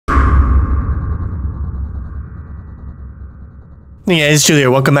Hey guys, it's Julia.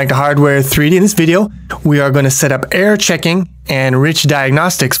 Welcome back to Hardware 3D. In this video, we are going to set up error checking and rich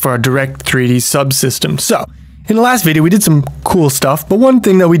diagnostics for our Direct 3D subsystem. So, in the last video, we did some cool stuff, but one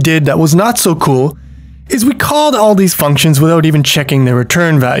thing that we did that was not so cool is we called all these functions without even checking their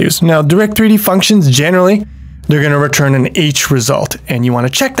return values. Now, Direct 3D functions, generally, they're going to return an H result, and you want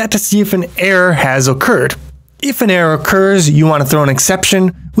to check that to see if an error has occurred. If an error occurs, you want to throw an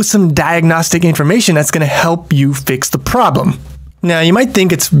exception with some diagnostic information that's going to help you fix the problem. Now, you might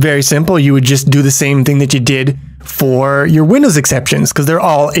think it's very simple. You would just do the same thing that you did for your Windows exceptions because they're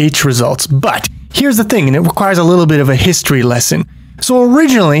all H results. But here's the thing, and it requires a little bit of a history lesson. So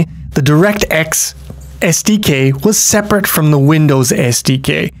originally, the DirectX SDK was separate from the Windows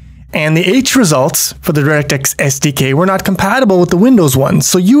SDK. And the H results for the DirectX SDK were not compatible with the Windows ones.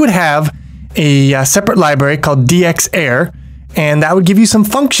 So you would have a separate library called DXGI, and that would give you some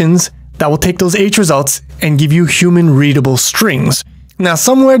functions that will take those H results and give you human readable strings. Now,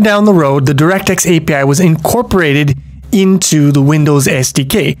 somewhere down the road, the DirectX API was incorporated into the Windows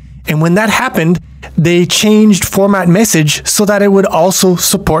SDK. And when that happened, they changed format message so that it would also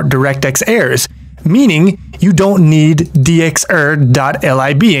support DirectX errors, meaning you don't need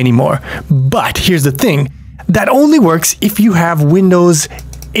dxer.lib anymore. But here's the thing, that only works if you have Windows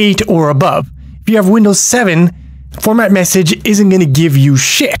 8 or above. If you have Windows 7, format message isn't going to give you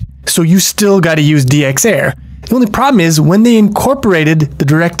shit. So you still got to use DXR. The only problem is when they incorporated the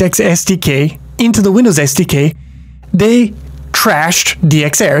DirectX SDK into the Windows SDK, they trashed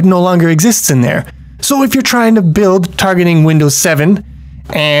DXR. It no longer exists in there. So if you're trying to build targeting Windows 7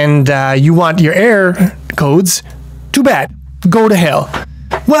 and you want your error codes, too bad. Go to hell.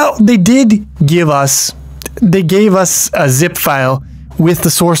 Well, they gave us a zip file with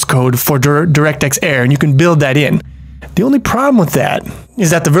the source code for DirectX error, and you can build that in. The only problem with that is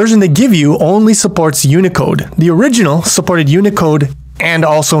that the version they give you only supports Unicode. The original supported Unicode and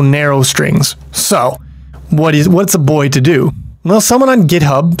also narrow strings. So, what's a boy to do? Well, someone on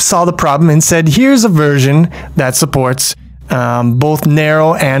GitHub saw the problem and said, here's a version that supports both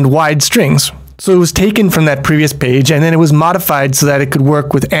narrow and wide strings. So it was taken from that previous page and then it was modified so that it could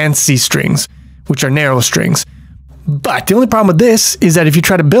work with ANSI strings, which are narrow strings. But the only problem with this is that if you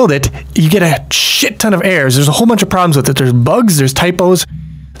try to build it, you get a shit ton of errors. There's a whole bunch of problems with it. There's bugs, there's typos.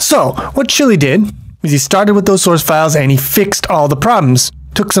 So what Chili did is he started with those source files and he fixed all the problems.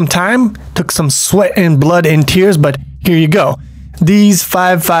 Took some time, took some sweat and blood and tears, but here you go. These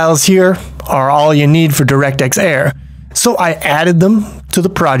 5 files here are all you need for DirectX error. So I added them to the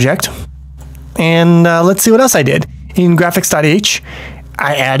project, and let's see what else I did. In graphics.h,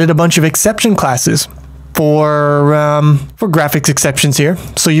 I added a bunch of exception classes for graphics exceptions here.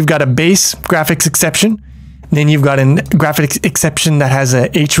 So you've got a base graphics exception, then you've got a graphics exception that has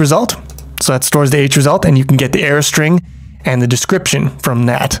a H result. So that stores the H result, and you can get the error string and the description from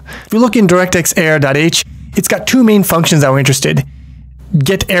that. If you look in DirectX error.h, it's got 2 main functions that we're interested: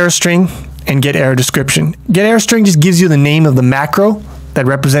 get error string and get error description. Get error string just gives you the name of the macro that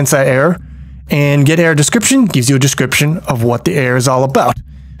represents that error, and get error description gives you a description of what the error is all about.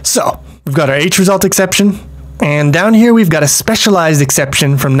 So we've got our H result exception, and down here we've got a specialized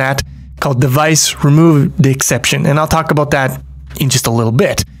exception from that called device removed exception, and I'll talk about that in just a little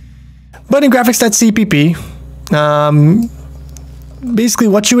bit. But in graphics.cpp, basically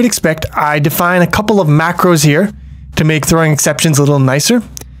what you would expect, I define a couple of macros here to make throwing exceptions a little nicer.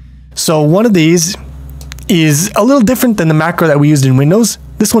 So one of these is a little different than the macro that we used in Windows.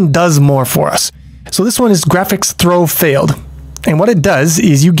 This one does more for us. So this one is graphics throw failed. And what it does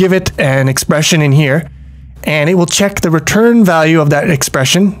is you give it an expression in here, and it will check the return value of that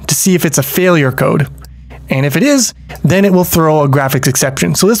expression to see if it's a failure code. And if it is, then it will throw a graphics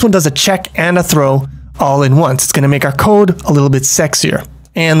exception. So this one does a check and a throw all in once. It's going to make our code a little bit sexier.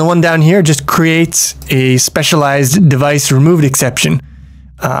 And the one down here just creates a specialized device removed exception.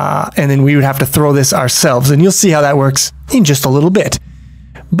 And then we would have to throw this ourselves. And you'll see how that works in just a little bit.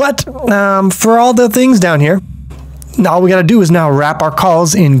 But for all the things down here, all we got to do is now wrap our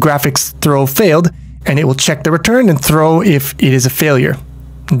calls in graphics throw failed, and it will check the return and throw if it is a failure.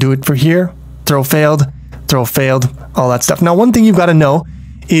 Do it for here, throw failed, all that stuff. Now, one thing you've got to know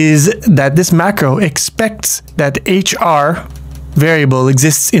is that this macro expects that HR variable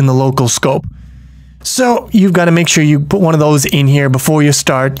exists in the local scope. So you've got to make sure you put one of those in here before you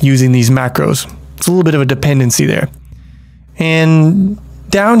start using these macros. It's a little bit of a dependency there. And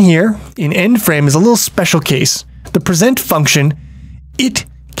down here in end frame is a little special case. The present function, it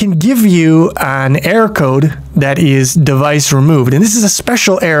can give you an error code that is device removed. And this is a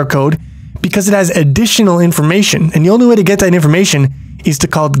special error code because it has additional information. And the only way to get that information is to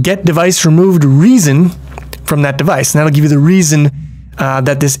call get device removed reason from that device. And that'll give you the reason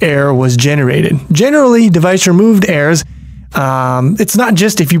that this error was generated. Generally, device removed errors, it's not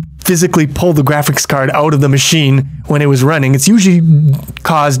just if you physically pull the graphics card out of the machine when it was running. It's usually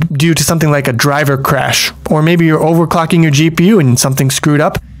caused due to something like a driver crash, or maybe you're overclocking your GPU and something screwed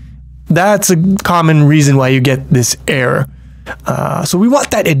up. That's a common reason why you get this error. So we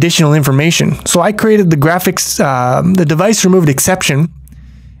want that additional information. So I created the graphics, the device removed exception,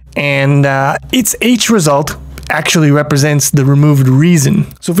 and its H result actually represents the removed reason.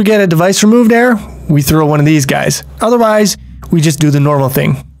 So if we get a device removed error, we throw one of these guys. Otherwise, we just do the normal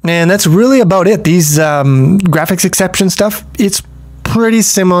thing. And that's really about it. These graphics exception stuff, it's pretty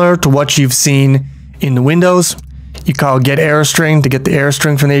similar to what you've seen in the Windows. You call get error string to get the error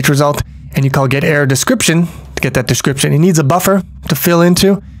string from the H result, and you call get error description to get that description. It needs a buffer to fill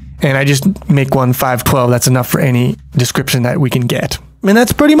into, and I just make one 512. That's enough for any description that we can get. And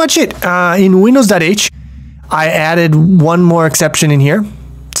that's pretty much it. In Windows.h, I added one more exception in here.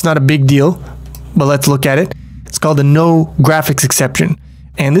 It's not a big deal, but let's look at it. It's called the no graphics exception.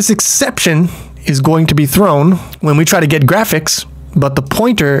 And this exception is going to be thrown when we try to get graphics, but the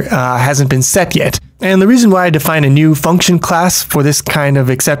pointer hasn't been set yet. And the reason why I define a new function class for this kind of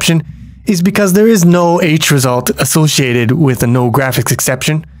exception is because there is no H result associated with a no graphics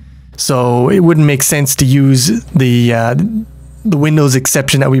exception. So it wouldn't make sense to use the Windows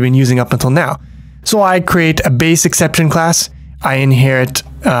exception that we've been using up until now. So I create a base exception class, I inherit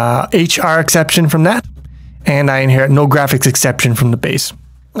HR exception from that, and I inherit no graphics exception from the base.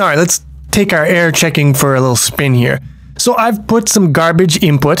 All right, let's take our error checking for a little spin here. So I've put some garbage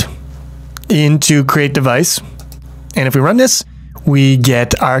input into create device, and if we run this, we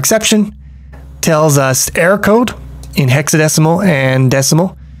get our exception, tells us error code in hexadecimal and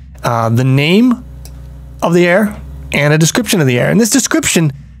decimal, the name of the error, and a description of the error. And this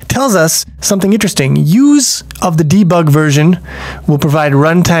description tells us something interesting. Use of the debug version will provide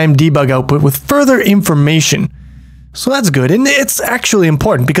runtime debug output with further information. So that's good, and it's actually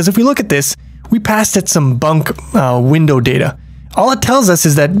important because if we look at this, we passed it some bunk window data. All it tells us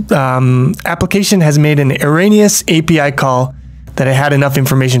is that application has made an erroneous API call that it had enough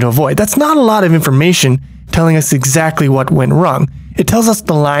information to avoid. That's not a lot of information telling us exactly what went wrong. It tells us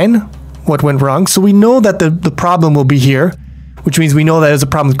the line, what went wrong, so we know that the problem will be here, which means we know that there's a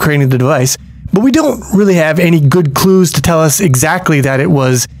problem with creating the device, but we don't really have any good clues to tell us exactly that it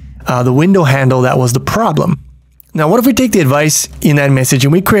was the window handle that was the problem. Now, what if we take the advice in that message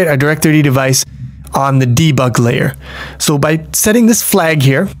and we create a Direct3D device on the debug layer? So by setting this flag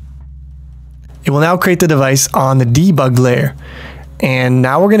here, it will now create the device on the debug layer. And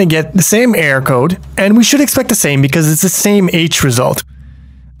now we're going to get the same error code, and we should expect the same because it's the same H result.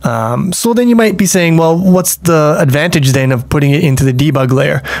 So then you might be saying, well, what's the advantage then of putting it into the debug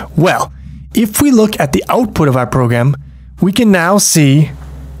layer? Well, if we look at the output of our program, we can now see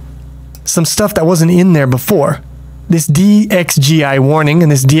some stuff that wasn't in there before. This DXGI warning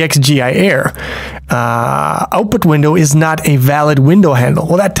and this DXGI error. Output window is not a valid window handle.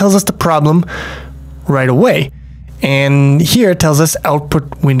 Well, that tells us the problem right away. And here it tells us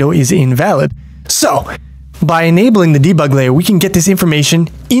output window is invalid. So by enabling the debug layer, we can get this information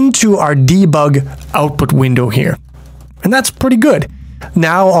into our debug output window here. And that's pretty good.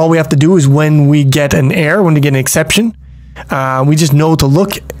 Now all we have to do is when we get an error, when we get an exception, we just know to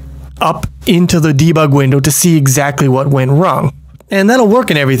look up into the debug window to see exactly what went wrong. And that'll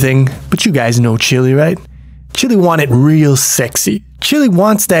work and everything, but you guys know Chili, right? Chili want it real sexy. Chili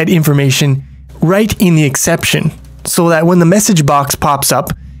wants that information right in the exception so that when the message box pops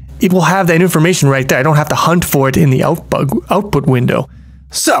up, it will have that information right there. I don't have to hunt for it in the output window.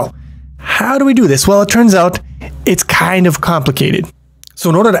 So how do we do this? Well, it turns out it's kind of complicated.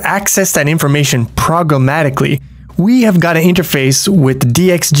 So in order to access that information programmatically, we have got to interface with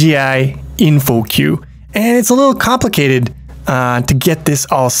DXGI info queue. And it's a little complicated to get this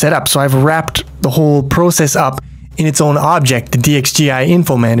all set up. So I've wrapped the whole process up in its own object, the DXGI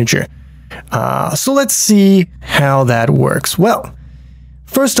info manager. So let's see how that works. Well,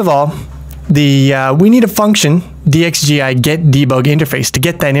 first of all, we need a function, DXGI get debug interface, to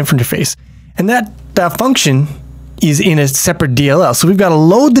get that interface. And that function is in a separate DLL. So we've got to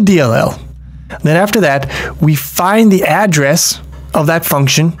load the DLL. Then after that, we find the address of that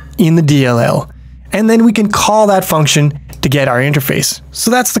function in the DLL. And then we can call that function to get our interface.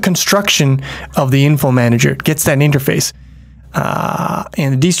 So that's the construction of the info manager. It gets that interface.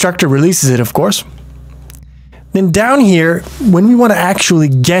 And the destructor releases it, of course. Then down here, when we want to actually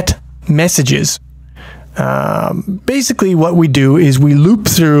get messages, basically what we do is we loop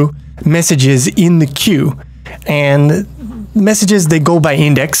through messages in the queue. And messages, they go by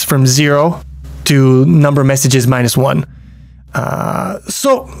index from 0 to number messages -1.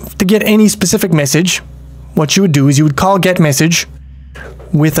 So to get any specific message, what you would do is you would call getMessage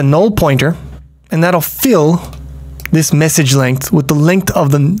with a null pointer, and that'll fill this message length with the length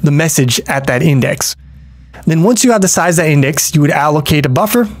of the message at that index. Then once you have the size of that index, you would allocate a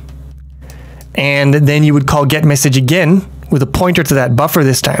buffer, and then you would call getMessage again with a pointer to that buffer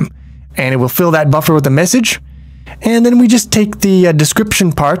this time, and it will fill that buffer with the message. And then we just take the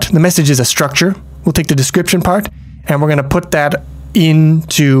description part. The message is a structure. We'll take the description part, and we're going to put that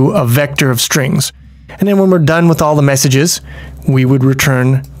into a vector of strings. And then when we're done with all the messages, we would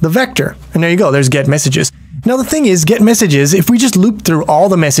return the vector. And there you go, there's getMessages. Now the thing is, getMessages, if we just loop through all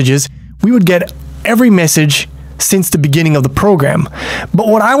the messages, we would get every message since the beginning of the program. But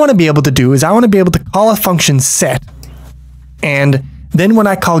what I want to be able to do is I want to be able to call a function set, and then when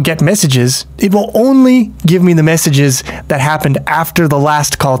I call getMessages, it will only give me the messages that happened after the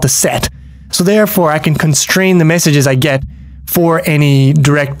last call to set. So therefore, I can constrain the messages I get for any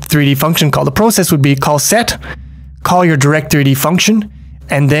Direct3D function call. The process would be call set, call your Direct3D function,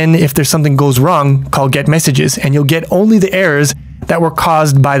 and then if there's something goes wrong, call getMessages, and you'll get only the errors that were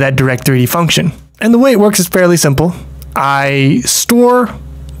caused by that Direct3D function. And the way it works is fairly simple. I store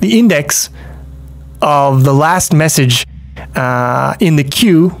the index of the last message in the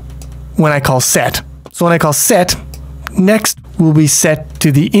queue when I call set. So when I call set, next will be set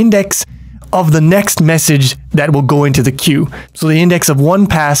to the index of the next message that will go into the queue. So the index of 1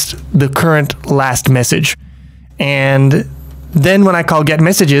 past the current last message. And then when I call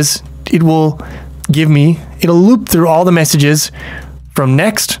getMessages, it will give me, it'll loop through all the messages from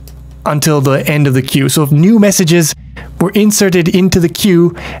next until the end of the queue. So if new messages were inserted into the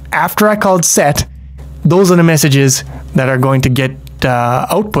queue after I called set, those are the messages that are going to get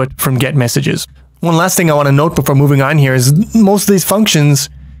output from getMessages. One last thing I want to note before moving on here is most of these functions,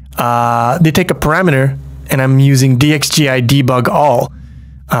 they take a parameter, and I'm using DXGI debug all.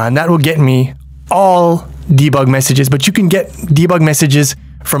 And that will get me all debug messages, but you can get debug messages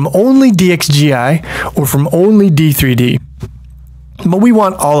from only DXGI or from only D3D. But we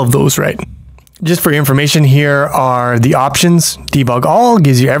want all of those, right? Just for your information, here are the options. Debug all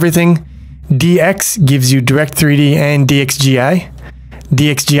gives you everything. DX gives you Direct3D and DXGI.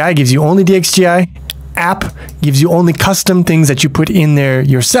 DXGI gives you only DXGI. App gives you only custom things that you put in there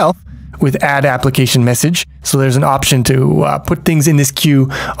yourself with add application message. So there's an option to put things in this queue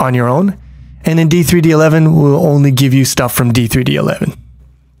on your own. And then D3D11 will only give you stuff from D3D11.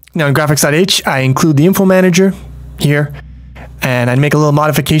 Now in graphics.h, I include the info manager here, and I make a little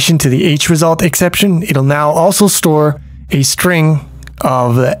modification to the H result exception. It'll now also store a string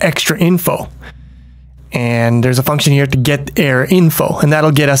of the extra info. And there's a function here to get error info, and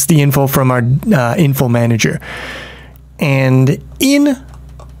that'll get us the info from our info manager. And in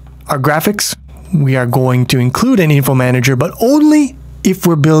our graphics, we are going to include an info manager, but only if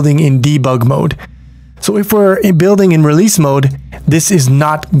we're building in debug mode. So if we're building in release mode, this is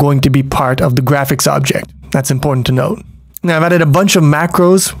not going to be part of the graphics object. That's important to note. Now I've added a bunch of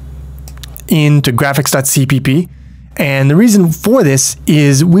macros into graphics.cpp. And the reason for this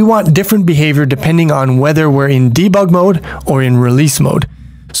is we want different behavior depending on whether we're in debug mode or in release mode.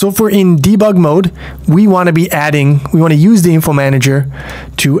 So if we're in debug mode, we want to use the info manager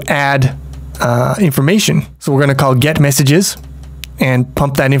to add information. So we're going to call getMessages and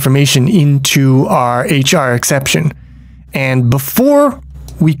pump that information into our HR exception. And before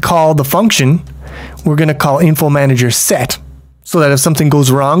we call the function, we're going to call info manager set, so that if something goes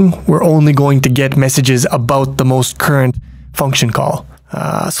wrong, we're only going to get messages about the most current function call.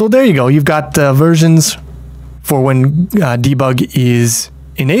 So there you go. You've got versions for when debug is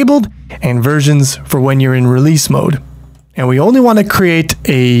enabled and versions for when you're in release mode. And we only want to create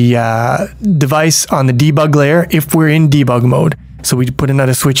a device on the debug layer if we're in debug mode. So we put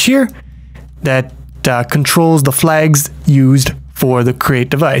another switch here that controls the flags used for the create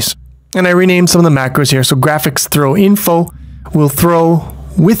device. And I renamed some of the macros here. So graphics throw info will throw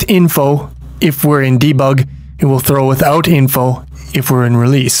with info if we're in debug. It will throw without info if we're in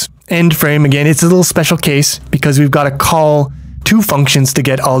release. End frame, again, it's a little special case because we've got to call two functions to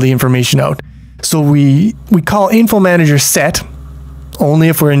get all the information out. So we call info manager set only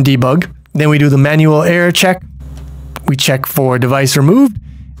if we're in debug. Then we do the manual error check. We check for device removed.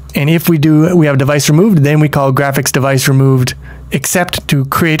 And if we have device removed, then we call graphics device removed except to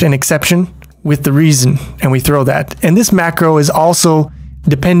create an exception with the reason, and we throw that. And this macro is also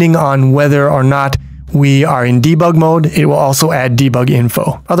depending on whether or not we are in debug mode, it will also add debug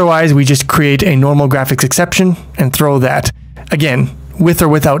info. Otherwise, we just create a normal graphics exception and throw that, again, with or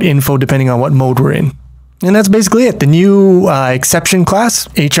without info depending on what mode we're in. And that's basically it. The new exception class,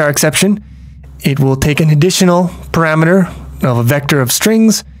 HR exception, it will take an additional parameter of a vector of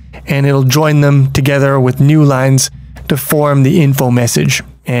strings, and it'll join them together with new lines to form the info message.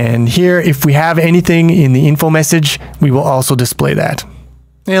 And here, if we have anything in the info message, we will also display that.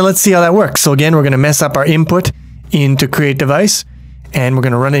 And let's see how that works. So again, we're going to mess up our input into create device, and we're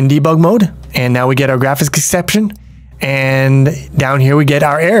going to run it in debug mode. And now we get our graphics exception, and down here we get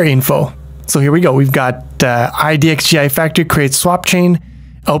our error info. So here we go. We've got DXGI factory create swap chain.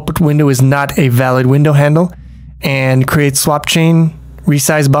 Output window is not a valid window handle, and create swap chain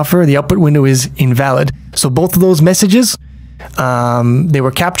resize buffer. The output window is invalid. So both of those messages, they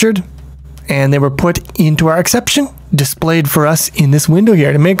were captured and they were put into our exception, displayed for us in this window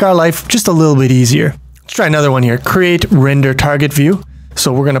here to make our life just a little bit easier. Let's try another one here. Create render target view.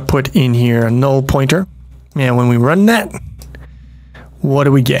 So we're going to put in here a null pointer. And when we run that, what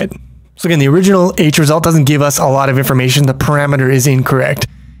do we get? So again, the original H result doesn't give us a lot of information. The parameter is incorrect.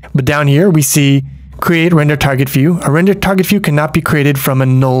 But down here we see create render target view. A render target view cannot be created from a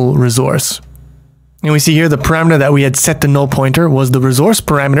null resource. And we see here the parameter that we had set the null pointer was the resource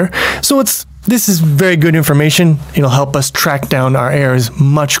parameter. So this is very good information. It'll help us track down our errors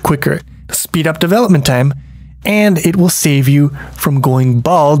much quicker, speed up development time, and it will save you from going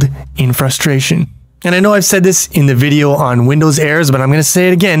bald in frustration. And I know I've said this in the video on Windows errors, but I'm going to say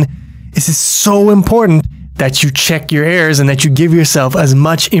it again. This is so important that you check your errors and that you give yourself as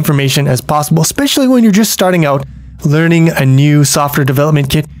much information as possible, especially when you're just starting out learning a new software development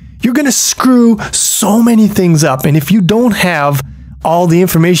kit. You're going to screw so many things up, and if you don't have all the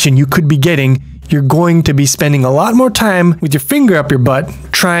information you could be getting, you're going to be spending a lot more time with your finger up your butt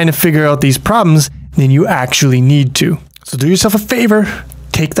trying to figure out these problems than you actually need to. So do yourself a favor,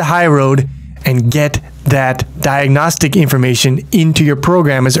 take the high road, and get that diagnostic information into your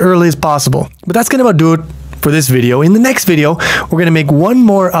program as early as possible. But that's going to about do it for this video. In the next video, we're going to make one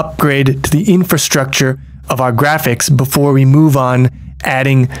more upgrade to the infrastructure of our graphics before we move on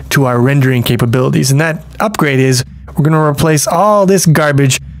adding to our rendering capabilities. And that upgrade is we're going to replace all this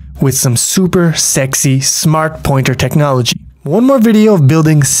garbage with some super sexy smart pointer technology. One more video of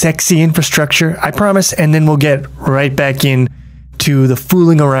building sexy infrastructure, I promise, and then we'll get right back in to the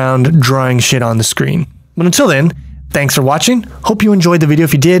fooling around drawing shit on the screen. But until then, thanks for watching. Hope you enjoyed the video.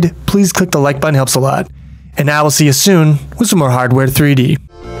 If you did, please click the like button, helps a lot. And I will see you soon with some more Hardware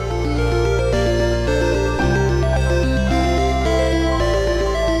 3D.